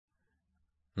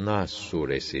Nas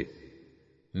suresi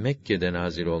Mekke'de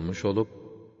nazil olmuş olup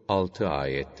 6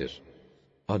 ayettir.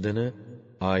 Adını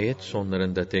ayet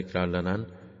sonlarında tekrarlanan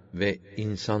ve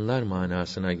insanlar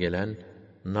manasına gelen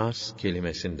nas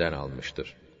kelimesinden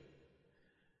almıştır.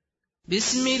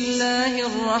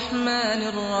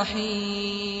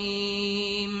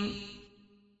 Bismillahirrahmanirrahim.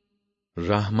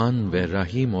 Rahman ve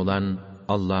Rahim olan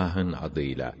Allah'ın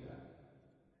adıyla.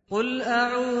 Kul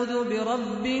a'udhu bi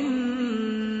rabbin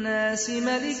nas,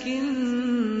 melikin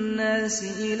nas,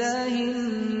 ilahin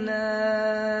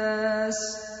nas.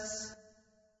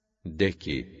 De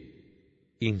ki,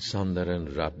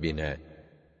 insanların Rabbine,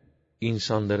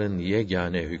 insanların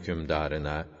yegane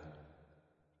hükümdarına,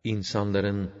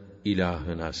 insanların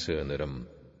ilahına sığınırım.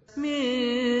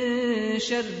 Min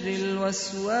şerril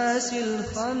vesvasil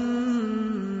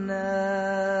hannas.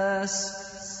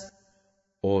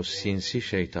 O sinsi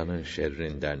şeytanın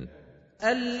şerrinden.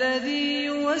 Ellezî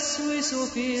yuvesvisu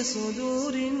fî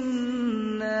sudûrin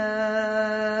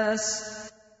nas.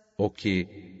 O ki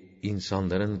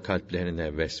insanların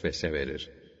kalplerine vesvese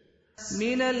verir.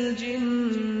 Minel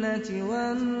cinneti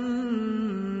ven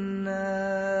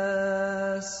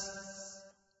nas.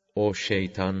 O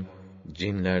şeytan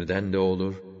cinlerden de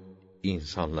olur,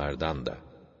 insanlardan da.